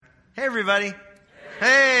Hey, everybody.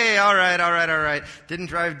 Hey, all right. Didn't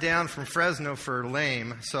drive down from Fresno for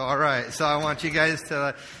lame. So, all right. So I want you guys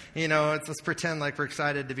to, let's pretend like we're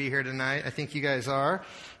excited to be here tonight. I think you guys are.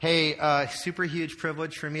 Hey, super huge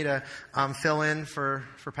privilege for me to fill in for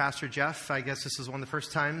Pastor Jeff. I guess this is one of the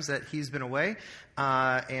first times that he's been away.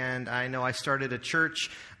 And I know I started a church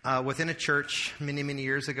within a church many, many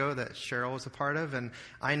years ago that Cheryl was a part of. And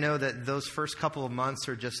I know that those first couple of months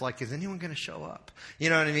are just like, is anyone going to show up? You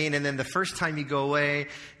know what I mean? And then the first time you go away,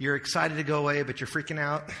 you're excited to go away, but you're freaking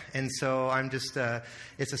out. And so I'm just,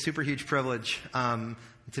 it's a super huge privilege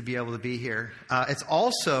to be able to be here. It's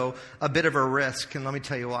also a bit of a risk, and let me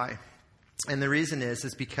tell you why. And the reason is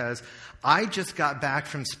because I just got back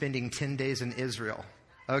from spending 10 days in Israel.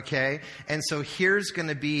 Okay, and so here's going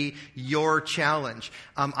to be your challenge.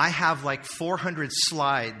 I have like 400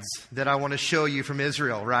 slides that I want to show you from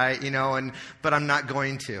Israel, right? But I'm not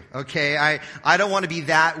going to. Okay, I don't want to be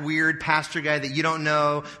that weird pastor guy that you don't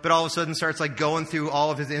know, but all of a sudden starts like going through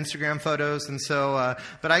all of his Instagram photos. And so,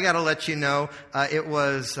 but I got to let you know, it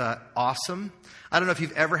was awesome. I don't know if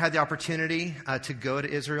you've ever had the opportunity to go to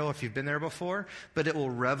Israel, if you've been there before, but it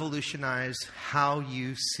will revolutionize how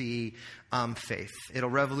you see faith. It'll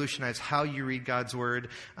revolutionize how you read God's Word.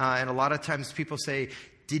 And a lot of times people say,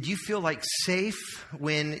 did you feel like safe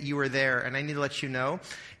when you were there? And I need to let you know,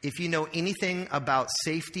 if you know anything about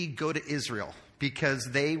safety, go to Israel. Because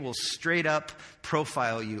they will straight up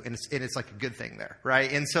profile you, and it's like a good thing there,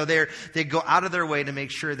 right? And so they go out of their way to make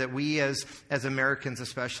sure that we as Americans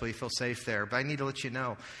especially feel safe there. But I need to let you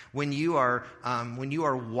know, when you are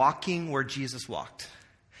walking where Jesus walked,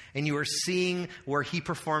 and you are seeing where he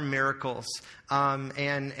performed miracles,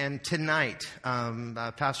 and tonight,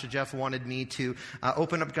 Pastor Jeff wanted me to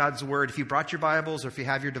open up God's Word. If you brought your Bibles or if you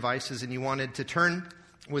have your devices and you wanted to turn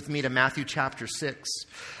with me to Matthew chapter 6.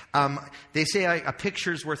 They say a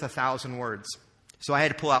picture's worth 1,000 words. So I had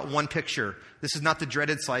to pull out one picture. This is not the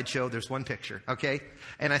dreaded slideshow. There's one picture, okay?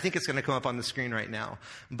 And I think it's going to come up on the screen right now.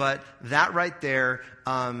 But that right there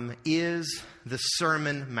is the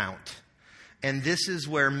Sermon Mount. And this is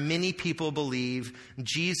where many people believe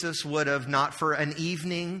Jesus would have, not for an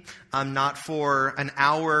evening, not for an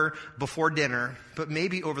hour before dinner, but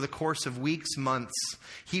maybe over the course of weeks, months,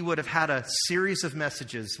 he would have had a series of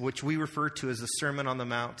messages, which we refer to as the Sermon on the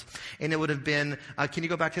Mount. And it would have been, can you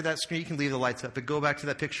go back to that screen? You can leave the lights up, but go back to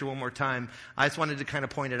that picture one more time. I just wanted to kind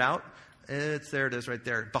of point it out. There it is right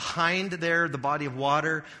there. Behind there, the body of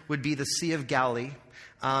water would be the Sea of Galilee.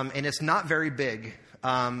 And it's not very big,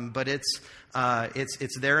 but it's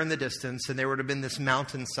there in the distance, and there would have been this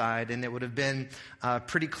mountainside, and it would have been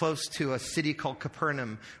pretty close to a city called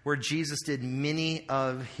Capernaum, where Jesus did many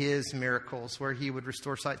of his miracles, where he would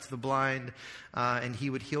restore sight to the blind, and he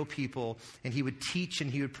would heal people, and he would teach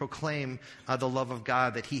and he would proclaim the love of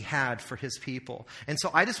God that he had for his people. And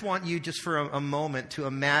so I just want you just for a moment to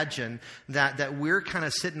imagine that we're kind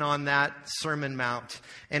of sitting on that Sermon Mount,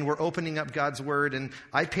 and we're opening up God's Word, and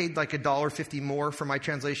I paid like $1.50 more for my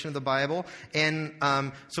translation of the Bible. And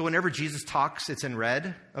so whenever Jesus talks, it's in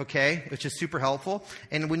red, okay, which is super helpful.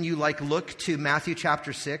 And when you look to Matthew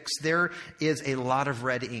chapter 6, there is a lot of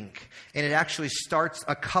red ink. And it actually starts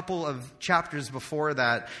a couple of chapters before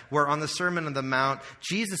that, where on the Sermon on the Mount,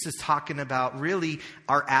 Jesus is talking about really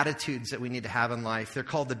our attitudes that we need to have in life. They're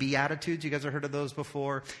called the Beatitudes. You guys have heard of those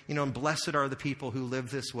before? And blessed are the people who live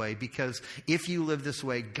this way, because if you live this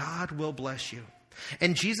way, God will bless you.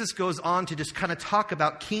 And Jesus goes on to just kind of talk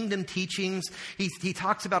about kingdom teachings. He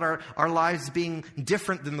talks about our lives being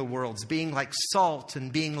different than the world's, being like salt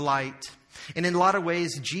and being light. And in a lot of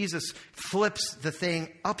ways, Jesus flips the thing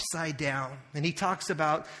upside down. And he talks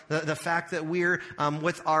about the fact that we're,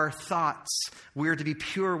 with our thoughts, we're to be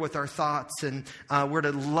pure with our thoughts. And we're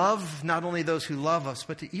to love not only those who love us,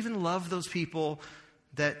 but to even love those people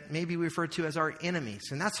that maybe we refer to as our enemies.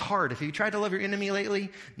 And that's hard. If you tried to love your enemy lately,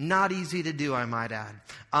 not easy to do, I might add.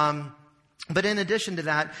 But in addition to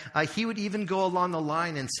that, he would even go along the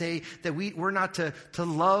line and say that we're not to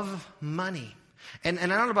love money. And I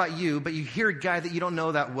don't know about you, but you hear a guy that you don't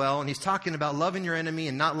know that well, and he's talking about loving your enemy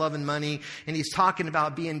and not loving money, and he's talking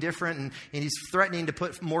about being different, and he's threatening to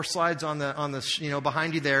put more slides on the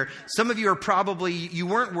behind you there. Some of you are probably, you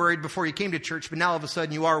weren't worried before you came to church, but now all of a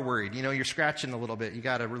sudden you are worried. You're scratching a little bit. You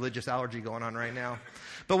got a religious allergy going on right now.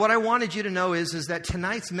 But what I wanted you to know is that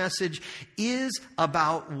tonight's message is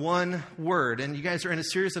about one word. And you guys are in a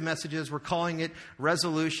series of messages. We're calling it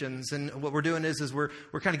resolutions. And what we're doing is we're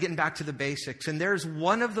kind of getting back to the basics. And there's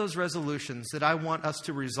one of those resolutions that I want us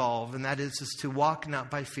to resolve. And that is to walk not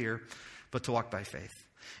by fear, but to walk by faith.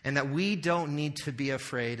 and that we don't need to be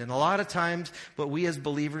afraid. And a lot of times what we as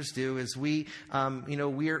believers do is we're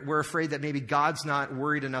afraid that maybe God's not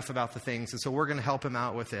worried enough about the things, and so we're going to help him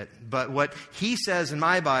out with it. But what he says in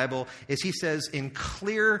my Bible is he says in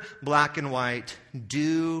clear black and white,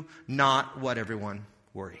 do not what, everyone?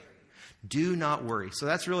 Worry. Do not worry. So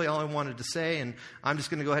that's really all I wanted to say, and I'm just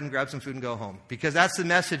going to go ahead and grab some food and go home, because that's the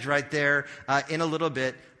message right there in a little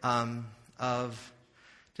bit of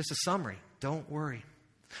just a summary. Don't worry.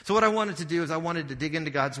 So what I wanted to do is I wanted to dig into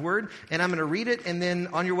God's Word, and I'm going to read it, and then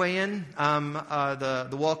on your way in,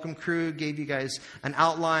 the welcome crew gave you guys an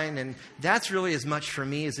outline, and that's really as much for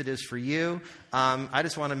me as it is for you. I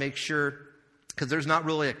just want to make sure, because there's not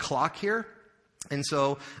really a clock here, and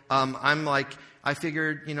so I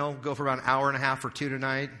figured, go for about an hour and a half or two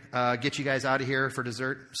tonight, get you guys out of here for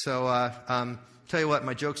dessert. So tell you what,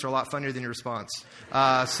 my jokes are a lot funnier than your response.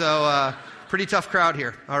 Pretty tough crowd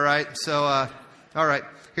here, all right? So, all right.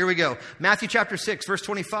 Here we go. Matthew chapter 6, verse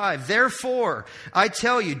 25. Therefore, I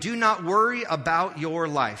tell you, do not worry about your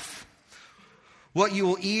life, what you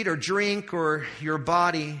will eat or drink, or your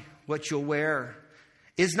body, what you'll wear.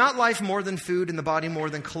 Is not life more than food, and the body more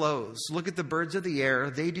than clothes? Look at the birds of the air.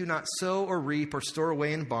 They do not sow or reap or store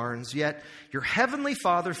away in barns, yet your heavenly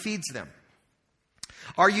Father feeds them.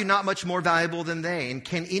 Are you not much more valuable than they? And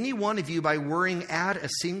can any one of you, by worrying, add a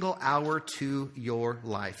single hour to your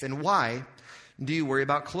life? And why do you worry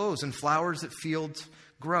about clothes and flowers that fields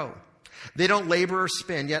grow? They don't labor or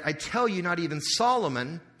spin. Yet I tell you, not even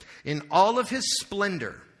Solomon, in all of his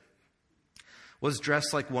splendor, was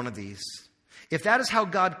dressed like one of these. If that is how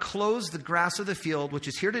God clothes the grass of the field, which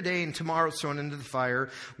is here today and tomorrow is thrown into the fire,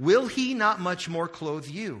 will he not much more clothe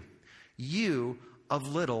you, you of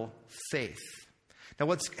little faith? Now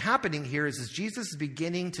what's happening here is Jesus is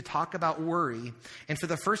beginning to talk about worry, and for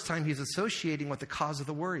the first time he's associating what the cause of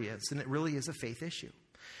the worry is, and it really is a faith issue.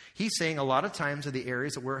 He's saying a lot of times in the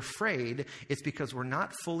areas that we're afraid, it's because we're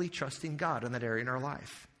not fully trusting God in that area in our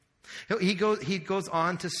life. He goes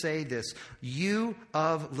on to say this, you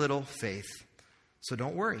of little faith. So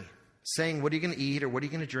don't worry, saying, what are you going to eat, or what are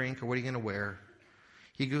you going to drink, or what are you going to wear?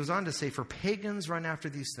 He goes on to say, for pagans run after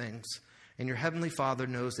these things, and your heavenly Father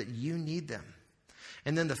knows that you need them.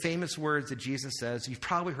 And then the famous words that Jesus says, you've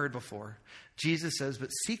probably heard before. Jesus says, but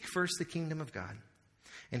seek first the kingdom of God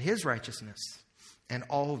and his righteousness, and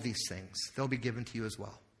all of these things, they'll be given to you as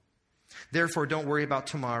well. Therefore, don't worry about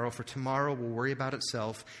tomorrow, for tomorrow will worry about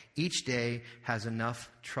itself. Each day has enough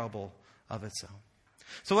trouble of its own.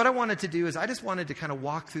 So what I wanted to do is I just wanted to kind of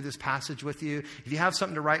walk through this passage with you. If you have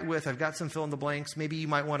something to write with, I've got some fill in the blanks. Maybe you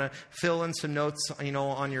might want to fill in some notes, on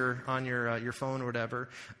your phone or whatever.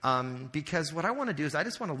 Because what I want to do is I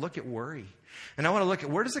just want to look at worry. And I want to look at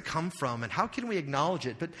where does it come from and how can we acknowledge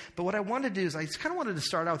it. But what I want to do is I just kind of wanted to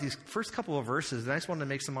start out with these first couple of verses, and I just wanted to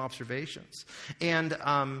make some observations. And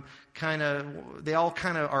they all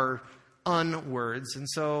kind of are words. And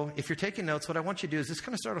so if you're taking notes, what I want you to do is just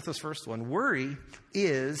kind of start with this first one. Worry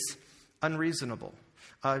is unreasonable.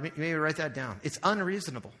 Maybe write that down. It's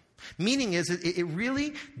unreasonable. Meaning is it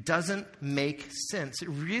really doesn't make sense. It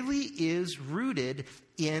really is rooted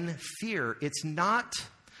in fear. It's not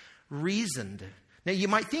reasoned. Now you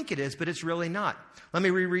might think it is, but it's really not. Let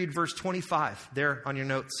me reread verse 25 there on your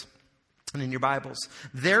notes and in your Bibles.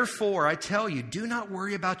 Therefore, I tell you, do not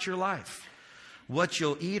worry about your life, what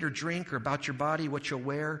you'll eat or drink, or about your body, what you'll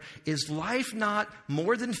wear. Is life not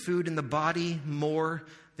more than food, and the body more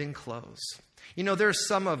than clothes? There's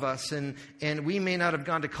some of us, and we may not have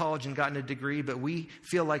gone to college and gotten a degree, but we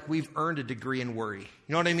feel like we've earned a degree in worry. You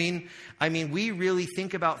know what I mean? We really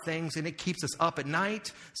think about things, and it keeps us up at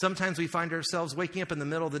night. Sometimes we find ourselves waking up in the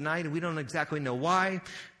middle of the night, and we don't exactly know why,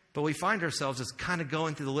 but we find ourselves just kind of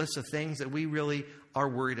going through the list of things that we really are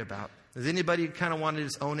worried about. Does anybody kind of want to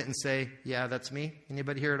just own it and say, yeah, that's me?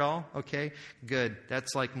 Anybody here at all? Okay, good.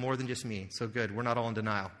 That's like more than just me. So good. We're not all in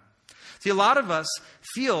denial. See, a lot of us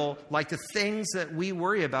feel like the things that we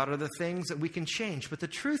worry about are the things that we can change. But the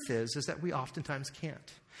truth is that we oftentimes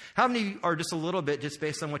can't. How many are just a little bit, just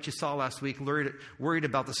based on what you saw last week, worried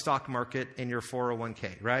about the stock market and your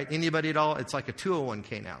 401k, right? Anybody at all? It's like a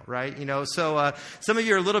 201k now, right? So some of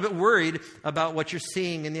you are a little bit worried about what you're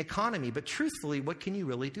seeing in the economy. But truthfully, what can you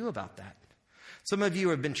really do about that? Some of you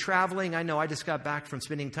have been traveling. I know I just got back from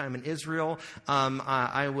spending time in Israel.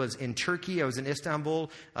 I was in Turkey. I was in Istanbul.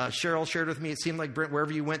 Cheryl shared with me, it seemed like, Brent,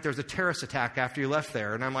 wherever you went, there was a terrorist attack after you left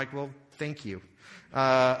there. And I'm like, well, thank you.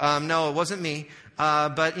 No, it wasn't me.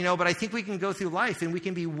 But I think we can go through life and we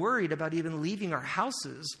can be worried about even leaving our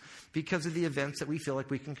houses because of the events that we feel like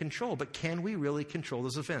we can control. But can we really control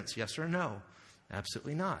those events? Yes or no?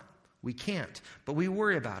 Absolutely not. We can't, but we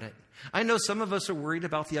worry about it. I know some of us are worried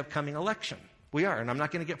about the upcoming election. We are, and I'm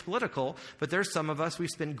not going to get political, but there's some of us, we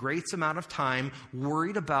spend great amount of time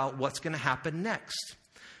worried about what's going to happen next.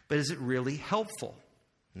 But is it really helpful?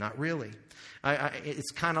 Not really.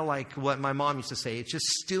 It's kind of like what my mom used to say, it's just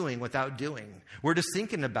stewing without doing. We're just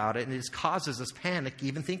thinking about it, and it just causes us panic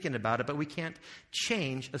even thinking about it, but we can't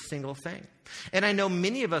change a single thing. And I know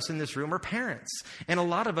many of us in this room are parents, and a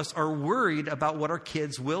lot of us are worried about what our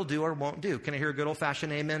kids will do or won't do. Can I hear a good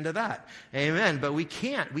old-fashioned amen to that? Amen. But we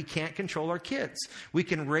can't control our kids. We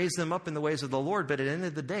can raise them up in the ways of the Lord, but at the end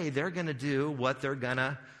of the day, they're going to do what they're going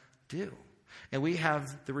to do. And we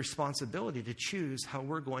have the responsibility to choose how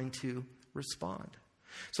we're going to respond.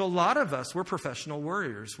 So a lot of us, we're professional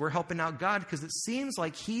worriers. We're helping out God because it seems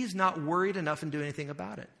like He's not worried enough and doing anything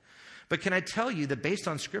about it. But can I tell you that based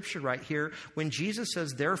on Scripture right here, when Jesus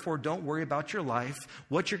says, therefore, don't worry about your life,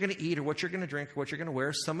 what you're going to eat or what you're going to drink or what you're going to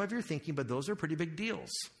wear, some of you are thinking, but those are pretty big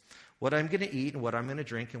deals. What I'm going to eat and what I'm going to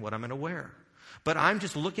drink and what I'm going to wear. But I'm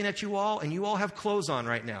just looking at you all, and you all have clothes on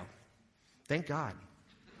right now. Thank God.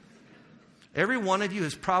 Every one of you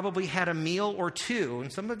has probably had a meal or two,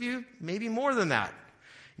 and some of you maybe more than that.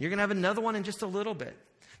 You're going to have another one in just a little bit.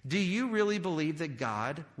 Do you really believe that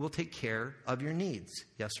God will take care of your needs?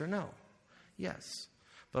 Yes or no? Yes.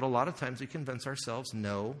 But a lot of times we convince ourselves,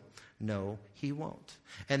 no, He won't.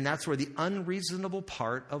 And that's where the unreasonable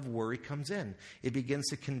part of worry comes in. It begins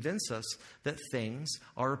to convince us that things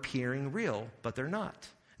are appearing real, but they're not.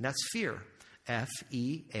 And that's fear.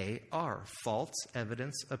 F-E-A-R, false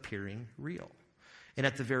evidence appearing real. And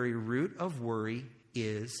at the very root of worry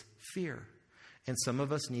is fear. And some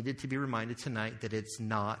of us needed to be reminded tonight that it's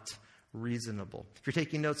not reasonable. If you're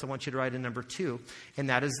taking notes, I want you to write in number 2, and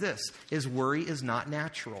that is this, is worry is not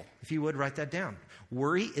natural. If you would, write that down.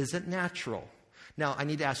 Worry isn't natural. Now, I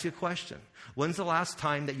need to ask you a question. When's the last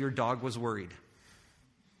time that your dog was worried?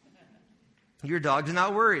 Your dog's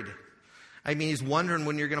not worried. I mean, he's wondering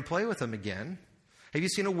when you're going to play with him again. Have you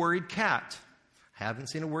seen a worried cat? Haven't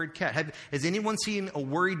seen a worried cat. Has anyone seen a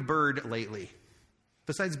worried bird lately?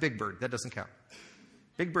 Besides Big Bird, that doesn't count.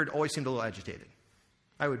 Big Bird always seemed a little agitated.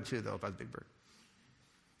 I would too, though, if I was Big Bird.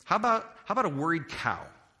 How about a worried cow?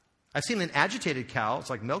 I've seen an agitated cow. It's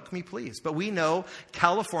like, milk me, please. But we know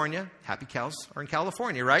California, happy cows are in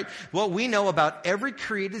California, right? What we know about every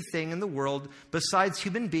created thing in the world besides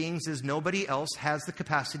human beings is nobody else has the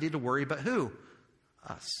capacity to worry but who?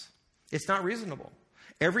 Us. It's not reasonable.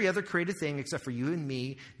 Every other created thing except for you and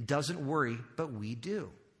me doesn't worry, but we do.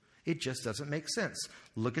 It just doesn't make sense.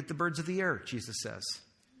 Look at the birds of the air, Jesus says.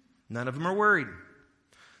 None of them are worried.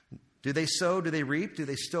 Do they sow? Do they reap? Do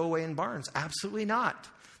they stow away in barns? Absolutely not.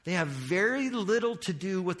 They have very little to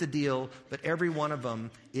do with the deal, but every one of them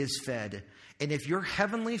is fed. And if your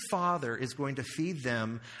heavenly Father is going to feed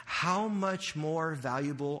them, how much more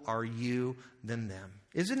valuable are you than them?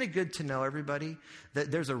 Isn't it good to know, everybody, that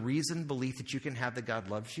there's a reasoned belief that you can have that God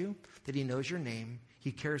loves you, that He knows your name,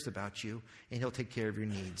 He cares about you, and He'll take care of your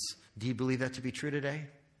needs. Do you believe that to be true today?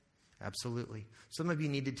 Absolutely. Some of you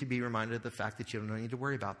needed to be reminded of the fact that you don't need to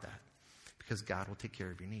worry about that because God will take care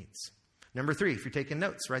of your needs. Number 3, if you're taking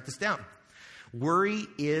notes, write this down. Worry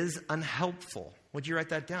is unhelpful. Would you write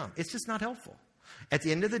that down? It's just not helpful. At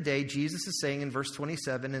the end of the day, Jesus is saying in verse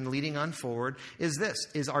 27 and leading on forward is this,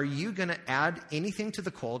 is are you going to add anything to the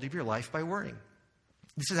quality of your life by worrying?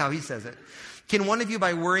 This is how He says it. Can one of you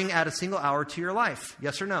by worrying add a single hour to your life?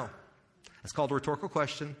 Yes or no? That's called a rhetorical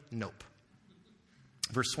question. Nope.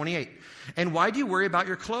 Verse 28. And why do you worry about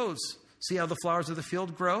your clothes? See how the flowers of the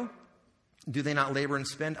field grow? Do they not labor and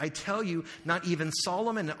spend? I tell you, not even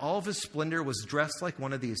Solomon in all of his splendor was dressed like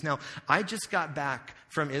one of these. Now, I just got back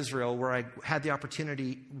from Israel where I had the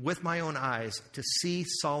opportunity with my own eyes to see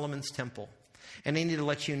Solomon's temple. And I need to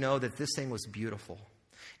let you know that this thing was beautiful.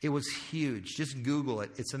 It was huge. Just Google it.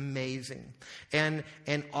 It's amazing. And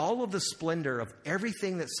all of the splendor of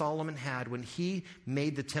everything that Solomon had when he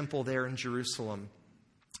made the temple there in Jerusalem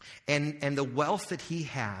and the wealth that he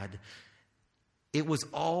had, it was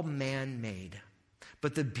all man-made.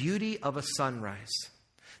 But the beauty of a sunrise,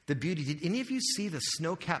 the beauty, did any of you see the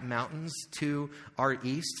snow-capped mountains to our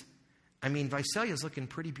east? I mean, Visalia is looking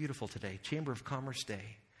pretty beautiful today. Chamber of Commerce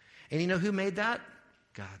Day. And you know who made that?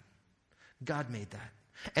 God. God made that.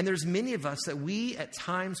 And there's many of us that at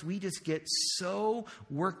times, we just get so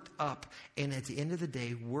worked up. And at the end of the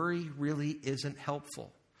day, worry really isn't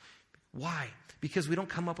helpful. Why? Because we don't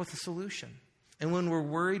come up with a solution. And when we're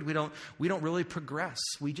worried, we don't really progress.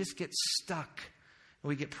 We just get stuck. And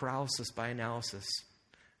we get paralysis by analysis.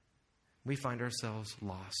 We find ourselves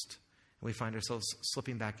lost. And we find ourselves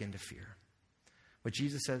slipping back into fear. What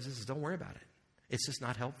Jesus says is, don't worry about it. It's just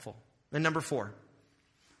not helpful. And number 4,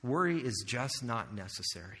 worry is just not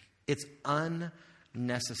necessary. It's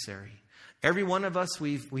unnecessary. Every one of us,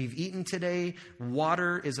 we've eaten today.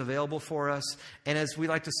 Water is available for us. And as we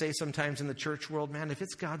like to say sometimes in the church world, man, if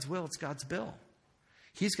it's God's will, it's God's bill.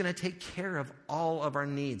 He's going to take care of all of our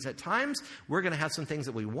needs. At times, we're going to have some things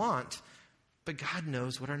that we want, but God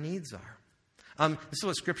knows what our needs are. This is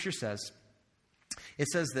what Scripture says. It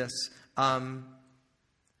says this.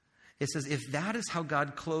 It says, if that is how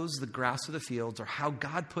God clothes the grass of the fields, or how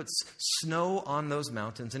God puts snow on those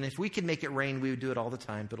mountains, and if we could make it rain, we would do it all the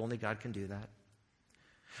time, but only God can do that.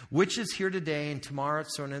 Which is here today and tomorrow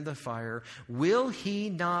it's thrown into the fire, will he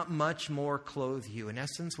not much more clothe you? In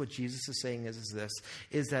essence, what Jesus is saying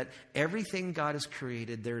is that everything God has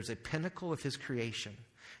created, there's a pinnacle of his creation.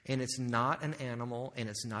 And it's not an animal, and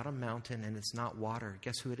it's not a mountain, and it's not water.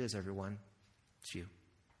 Guess who it is, everyone? It's you.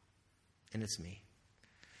 And it's me.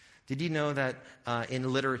 Did you know that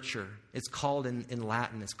in literature, it's called in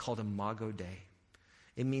Latin, it's called imago Dei.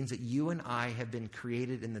 It means that you and I have been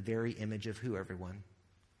created in the very image of who, everyone?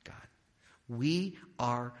 God. We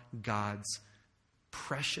are God's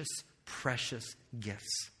precious, precious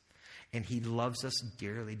gifts. And he loves us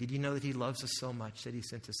dearly. Did you know that he loves us so much that he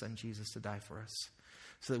sent his son Jesus to die for us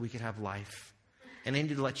so that we could have life? And I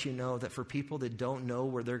need to let you know that for people that don't know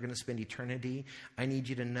where they're going to spend eternity, I need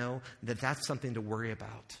you to know that that's something to worry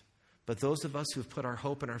about. But those of us who have put our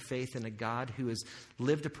hope and our faith in a God who has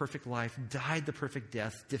lived a perfect life, died the perfect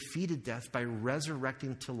death, defeated death by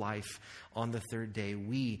resurrecting to life on the third day,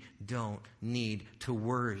 we don't need to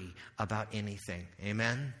worry about anything.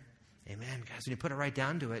 Amen? Amen. Guys, when you put it right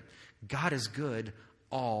down to it, God is good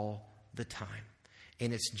all the time.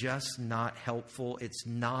 And it's just not helpful. It's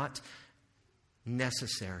not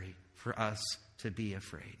necessary for us to be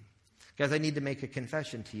afraid. Guys, I need to make a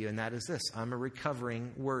confession to you, and that is this. I'm a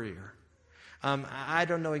recovering worrier. I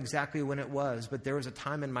don't know exactly when it was, but there was a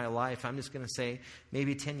time in my life, I'm just going to say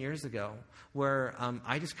maybe 10 years ago, where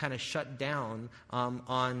I just kind of shut down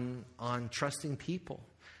on trusting people.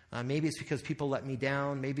 Maybe it's because people let me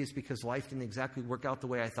down. Maybe it's because life didn't exactly work out the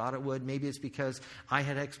way I thought it would. Maybe it's because I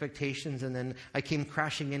had expectations and then I came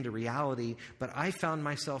crashing into reality. But I found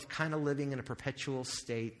myself kind of living in a perpetual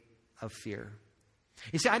state of fear.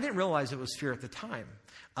 You see, I didn't realize it was fear at the time.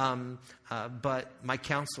 But my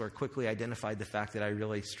counselor quickly identified the fact that I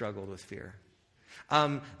really struggled with fear.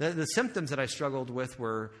 The symptoms that I struggled with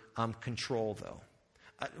were control, though.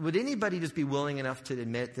 Would anybody just be willing enough to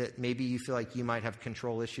admit that maybe you feel like you might have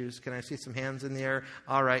control issues? Can I see some hands in the air?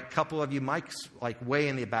 All right, a couple of you, Mike's like way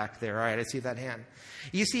in the back there. All right, I see that hand.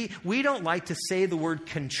 You see, we don't like to say the word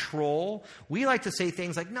control. We like to say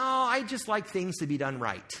things like, no, I just like things to be done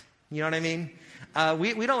right. You know what I mean?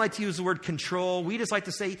 We don't like to use the word control. We just like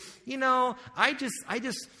to say, I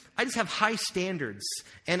just have high standards.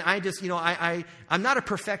 And I'm not a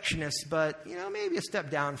perfectionist, but, maybe a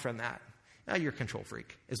step down from that. Now you're a control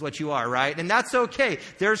freak is what you are, right? And that's okay.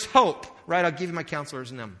 There's hope, right? I'll give you my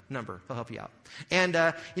counselor's number. He'll help you out. And,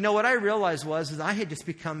 what I realized was I had just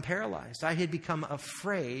become paralyzed. I had become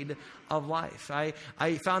afraid of life. I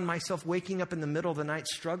found myself waking up in the middle of the night,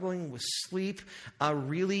 struggling with sleep,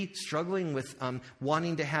 really struggling with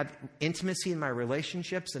wanting to have intimacy in my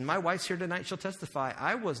relationships. And my wife's here tonight. She'll testify.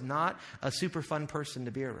 I was not a super fun person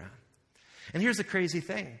to be around. And here's the crazy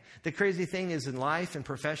thing. The crazy thing is in life and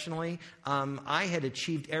professionally, I had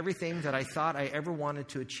achieved everything that I thought I ever wanted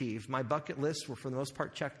to achieve. My bucket lists were for the most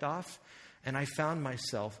part checked off, and I found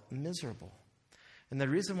myself miserable. And the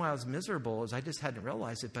reason why I was miserable is I just hadn't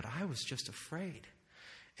realized it, but I was just afraid.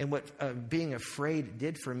 And what being afraid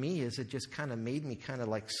did for me is it just kind of made me kind of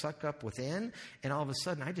like suck up within, and all of a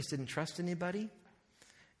sudden I just didn't trust anybody.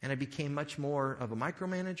 And I became much more of a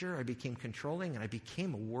micromanager. I became controlling, and I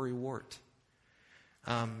became a worrywart.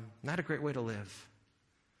 Not a great way to live.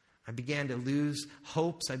 I began to lose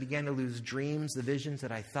hopes. I began to lose dreams. The visions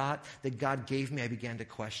that I thought that God gave me, I began to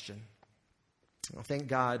question. Well, thank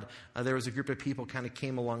God there was a group of people kind of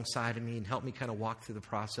came alongside of me and helped me kind of walk through the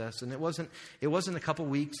process. And it wasn't a couple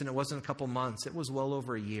weeks and it wasn't a couple months. It was well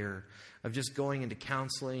over a year of just going into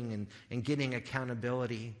counseling and getting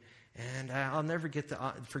accountability. And I'll never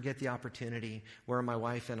forget the opportunity where my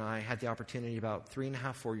wife and I had the opportunity about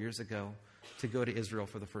 3.5-4 years ago to go to Israel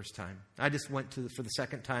for the first time. I just went for the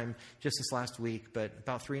second time just this last week, but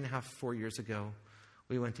about 3.5-4 years ago,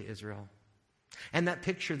 we went to Israel. And that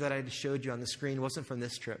picture that I just showed you on the screen wasn't from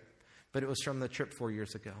this trip, but it was from the trip 4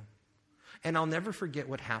 years ago. And I'll never forget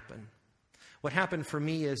what happened. What happened for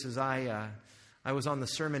me is I was on the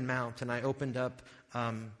Sermon Mount, and I opened up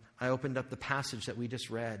the passage that we just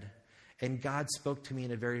read, and God spoke to me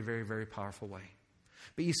in a very, very, very powerful way.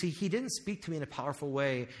 But you see, he didn't speak to me in a powerful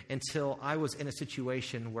way until I was in a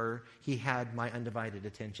situation where he had my undivided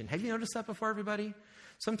attention. Have you noticed that before, everybody?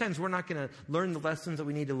 Sometimes we're not going to learn the lessons that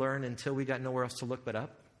we need to learn until we got nowhere else to look but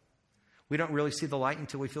up. We don't really see the light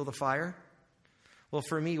until we feel the fire. Well,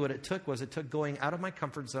 for me, what it took going out of my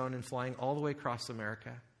comfort zone and flying all the way across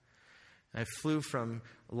America. I flew from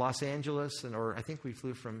Los Angeles, or I think we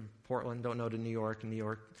flew from Portland, don't know, to New York, and New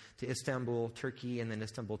York to Istanbul, Turkey, and then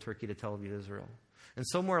Istanbul, Turkey to Tel Aviv, Israel. And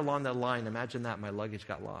somewhere along that line, imagine that, my luggage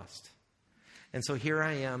got lost. And so here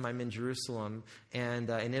I am, I'm in Jerusalem and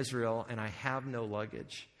in Israel, and I have no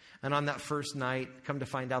luggage. And on that first night, come to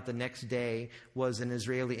find out the next day was an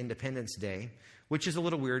Israeli Independence Day, which is a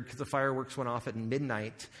little weird because the fireworks went off at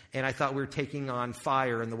midnight, and I thought we were taking on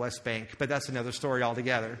fire in the West Bank, but that's another story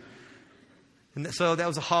altogether. And so that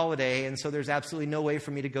was a holiday, and so there's absolutely no way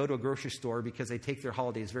for me to go to a grocery store because they take their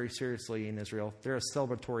holidays very seriously in Israel. They're a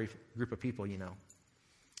celebratory group of people, you know.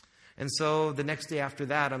 And so the next day after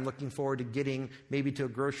that, I'm looking forward to getting maybe to a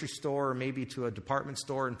grocery store or maybe to a department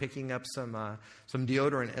store and picking up some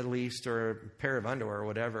deodorant at least, or a pair of underwear or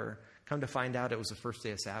whatever. Come to find out it was the first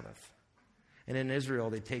day of Sabbath. And in Israel,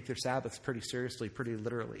 they take their Sabbaths pretty seriously, pretty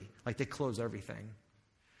literally. Like they close everything.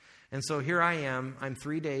 And so here I am. I'm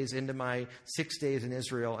 3 days into my 6 days in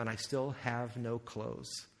Israel, and I still have no clothes.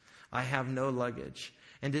 I have no luggage.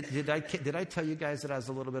 And did I tell you guys that I was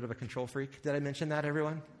a little bit of a control freak? Did I mention that,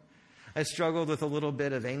 everyone? I struggled with a little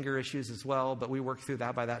bit of anger issues as well, but we worked through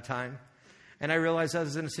that by that time. And I realized I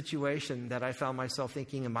was in a situation that I found myself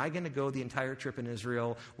thinking, am I going to go the entire trip in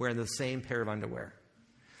Israel wearing the same pair of underwear?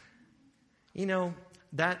 You know,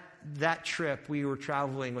 that trip, we were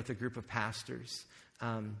traveling with a group of pastors,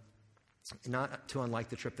 not too unlike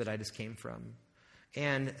the trip that I just came from.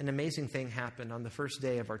 And an amazing thing happened on the first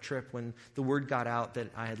day of our trip when the word got out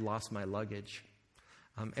that I had lost my luggage.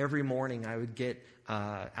 Every morning I would get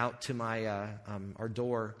out to our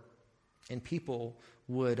door, and people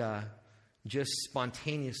would just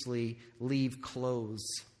spontaneously leave clothes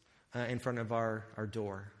in front of our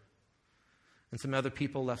door. And some other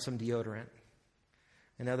people left some deodorant.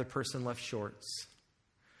 Another person left shorts.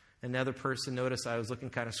 Another person noticed I was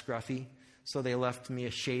looking kind of scruffy, so they left me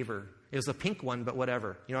a shaver. It was a pink one, but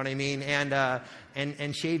whatever. You know what I mean?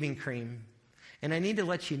 And shaving cream. And I need to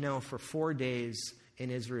let you know, for 4 days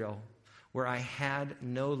in Israel, where I had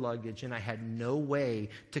no luggage and I had no way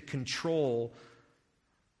to control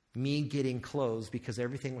me getting clothes because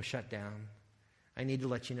everything was shut down, I need to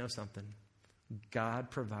let you know something.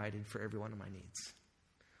 God provided for every one of my needs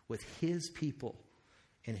with His people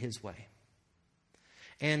in His way.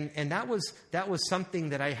 And that was something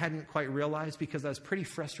that I hadn't quite realized because I was pretty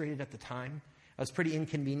frustrated at the time. I was pretty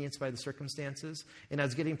inconvenienced by the circumstances, and I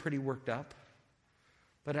was getting pretty worked up.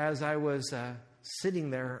 But as I was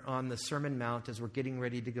sitting there on the Sermon Mount as we're getting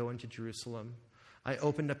ready to go into Jerusalem, I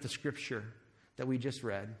opened up the scripture that we just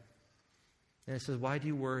read. And it says, why do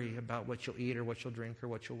you worry about what you'll eat or what you'll drink or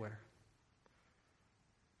what you'll wear?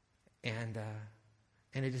 And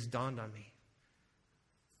it just dawned on me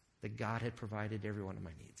that God had provided every one of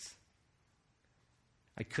my needs.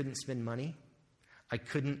 I couldn't spend money. I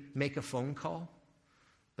couldn't make a phone call.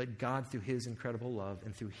 But God, through His incredible love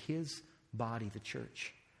and through His body, the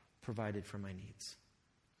church, provided for my needs.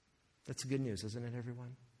 That's good news, isn't it,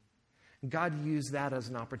 everyone? God used that as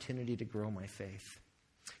an opportunity to grow my faith.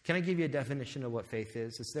 Can I give you a definition of what faith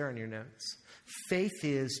is? It's there in your notes. Faith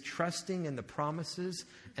is trusting in the promises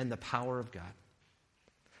and the power of God.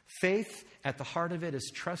 Faith, at the heart of it,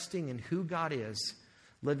 is trusting in who God is,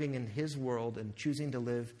 living in His world and choosing to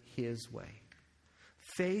live His way.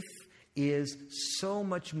 Faith is so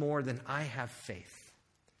much more than I have faith.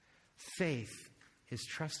 Faith is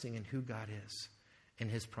trusting in who God is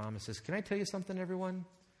and His promises. Can I tell you something, everyone?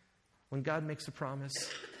 When God makes a promise,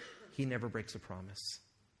 He never breaks a promise.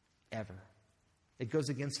 Ever. It goes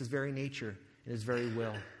against His very nature and His very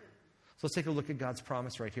will. So let's take a look at God's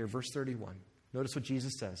promise right here. Verse 31. Notice what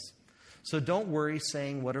Jesus says. So don't worry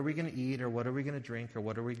saying, what are we going to eat, or what are we going to drink, or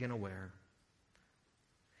what are we going to wear?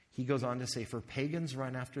 He goes on to say, for pagans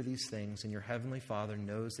run after these things, and your heavenly Father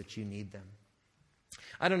knows that you need them.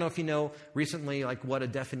 I don't know if you know recently what a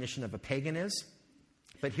definition of a pagan is,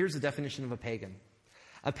 but here's the definition of a pagan.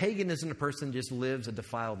 A pagan isn't a person who just lives a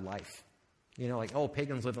defiled life. You know,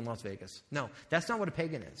 pagans live in Las Vegas. No, that's not what a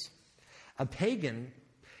pagan is. A pagan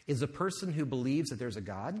is a person who believes that there's a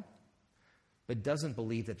God, but doesn't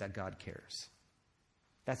believe that God cares.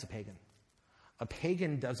 That's a pagan. A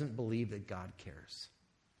pagan doesn't believe that God cares.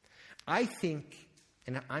 I think,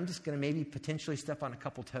 and I'm just going to maybe potentially step on a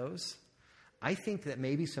couple toes, I think that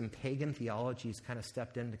maybe some pagan theologies kind of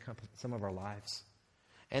stepped into some of our lives.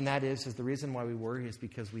 And that is the reason why we worry is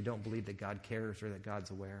because we don't believe that God cares or that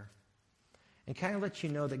God's aware. And kind of let you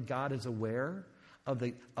know that God is aware of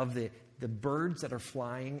the birds that are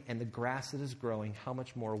flying and the grass that is growing. How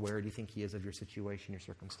much more aware do you think he is of your situation, your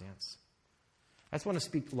circumstance? I just want to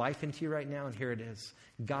speak life into you right now, and here it is.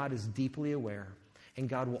 God is deeply aware, and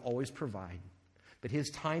God will always provide. But his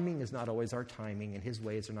timing is not always our timing, and his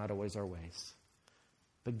ways are not always our ways.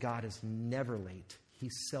 But God is never late.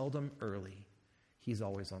 He's seldom early. He's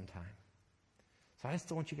always on time. So I just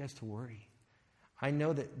don't want you guys to worry. I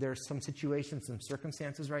know that there's some situations, some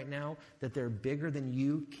circumstances right now that they're bigger than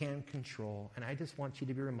you can control. And I just want you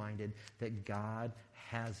to be reminded that God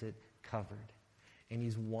has it covered. And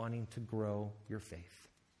he's wanting to grow your faith.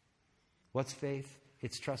 What's faith?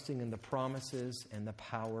 It's trusting in the promises and the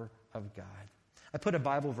power of God. I put a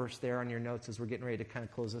Bible verse there on your notes as we're getting ready to kind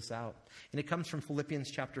of close this out. And it comes from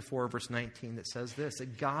Philippians chapter 4, verse 19 that says this,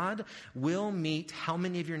 that God will meet how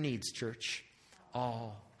many of your needs, church?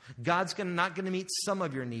 All. God's not going to meet some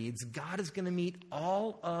of your needs. God is going to meet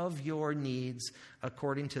all of your needs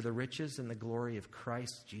according to the riches and the glory of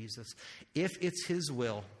Christ Jesus. If it's his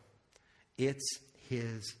will, it's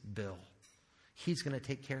his bill. He's going to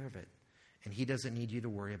take care of it. And he doesn't need you to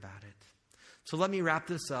worry about it. So let me wrap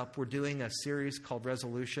this up. We're doing a series called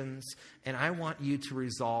Resolutions. And I want you to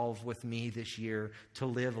resolve with me this year to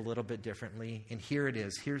live a little bit differently. And here it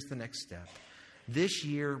is. Here's the next step. This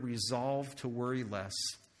year, resolve to worry less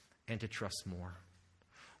and to trust more.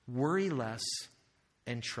 Worry less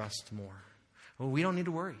and trust more. Well, we don't need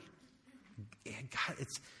to worry. God,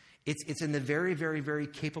 it's in the very, very, very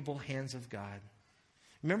capable hands of God.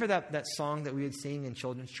 Remember that song that we would sing in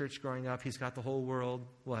children's church growing up? He's got the whole world,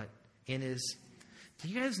 what? In his... Do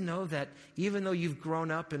you guys know that even though you've grown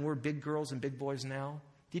up and we're big girls and big boys now,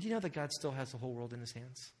 did you know that God still has the whole world in his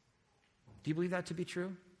hands? Do you believe that to be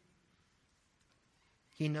true?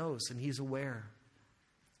 He knows and he's aware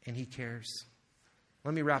and he cares.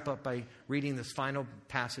 Let me wrap up by reading this final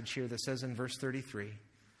passage here that says in verse 33,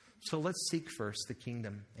 so let's seek first the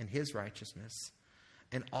kingdom and his righteousness,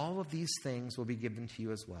 and all of these things will be given to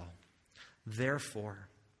you as well. Therefore,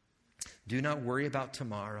 do not worry about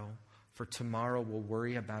tomorrow, for tomorrow will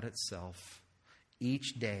worry about itself.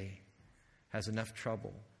 Each day has enough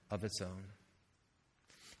trouble of its own.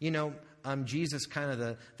 You know, Jesus, kind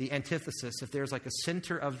of the antithesis, if there's like a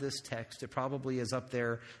center of this text, it probably is up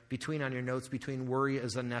there between on your notes, between worry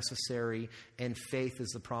is unnecessary and faith is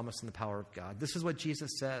the promise and the power of God. This is what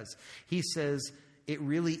Jesus says. He says, it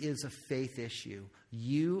really is a faith issue.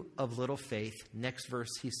 You of little faith. Next verse,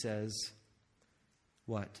 he says,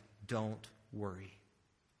 what? Don't worry.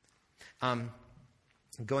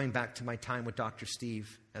 Going back to my time with Dr.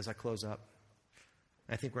 Steve as I close up.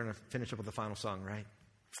 I think we're going to finish up with the final song, right?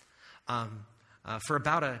 For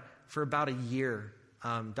about a year,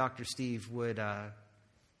 Dr. Steve would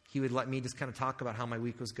let me just kind of talk about how my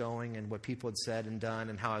week was going and what people had said and done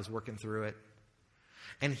and how I was working through it.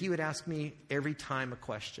 And he would ask me every time a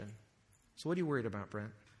question. So what are you worried about,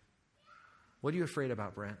 Brent? What are you afraid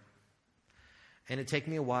about, Brent? And it'd take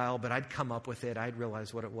me a while, but I'd come up with it. I'd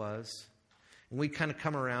realize what it was. And we'd kind of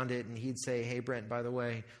come around it, and he'd say, hey, Brent, by the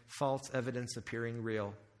way, false evidence appearing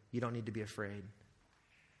real. You don't need to be afraid.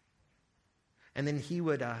 And then he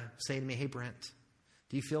would say to me, hey, Brent,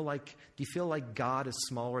 do you feel like God is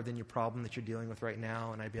smaller than your problem that you're dealing with right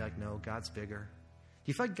now? And I'd be like, no, God's bigger. Do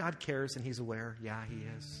you feel like God cares and he's aware? Yeah, he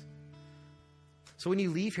is. So when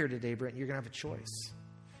you leave here today, Brent, you're going to have a choice.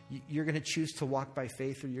 You're going to choose to walk by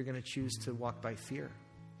faith or you're going to choose to walk by fear.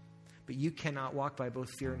 But you cannot walk by both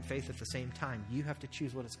fear and faith at the same time. You have to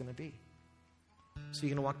choose what it's going to be. So you're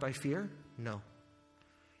going to walk by fear? No.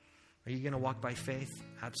 Are you going to walk by faith?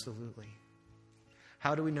 Absolutely.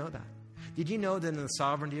 How do we know that? Did you know that in the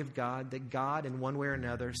sovereignty of God, that God in one way or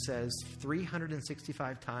another says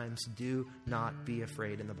 365 times, do not be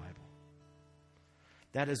afraid in the Bible?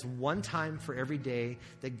 That is one time for every day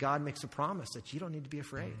that God makes a promise that you don't need to be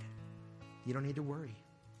afraid. You don't need to worry.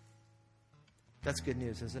 That's good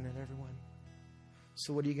news, isn't it, everyone?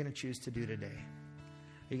 So what are you going to choose to do today?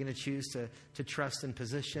 Are you going to choose to trust in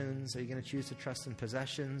positions? Are you going to choose to trust in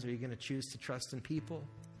possessions? Are you going to choose to trust in people?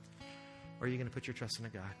 Or are you going to put your trust in a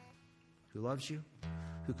God who loves you,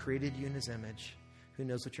 who created you in his image, who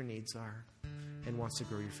knows what your needs are, and wants to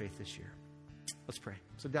grow your faith this year? Let's pray.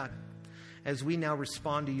 So God, as we now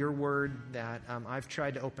respond to your word that I've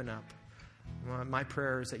tried to open up, my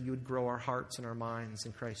prayer is that you would grow our hearts and our minds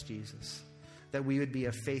in Christ Jesus, that we would be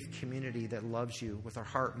a faith community that loves you with our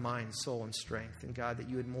heart, mind, soul, and strength. And God, that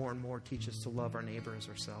you would more and more teach us to love our neighbor as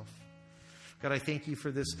ourselves. God, I thank you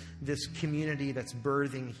for this community that's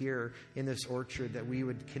birthing here in this orchard, that we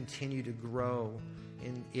would continue to grow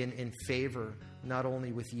in favor, not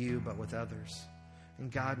only with you, but with others.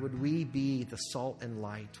 And God, would we be the salt and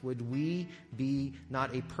light? Would we be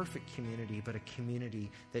not a perfect community, but a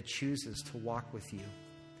community that chooses to walk with you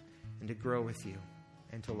and to grow with you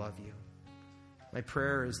and to love you? My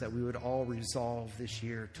prayer is that we would all resolve this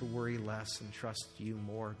year to worry less and trust you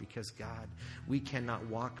more, because, God, we cannot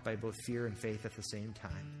walk by both fear and faith at the same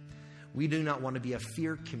time. We do not want to be a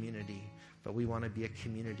fear community, but we want to be a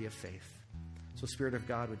community of faith. So, Spirit of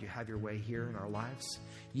God, would you have your way here in our lives?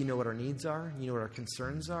 You know what our needs are. You know what our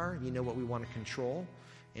concerns are. You know what we want to control.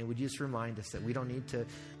 And would you just remind us that we don't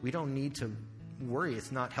need to worry.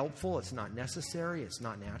 It's not helpful. It's not necessary. It's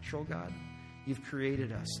not natural, God. You've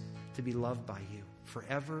created us to be loved by you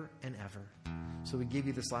forever and ever. So we give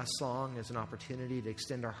you this last song as an opportunity to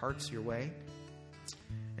extend our hearts your way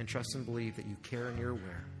and trust and believe that you care and you're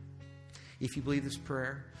aware. If you believe this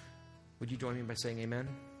prayer, would you join me by saying amen?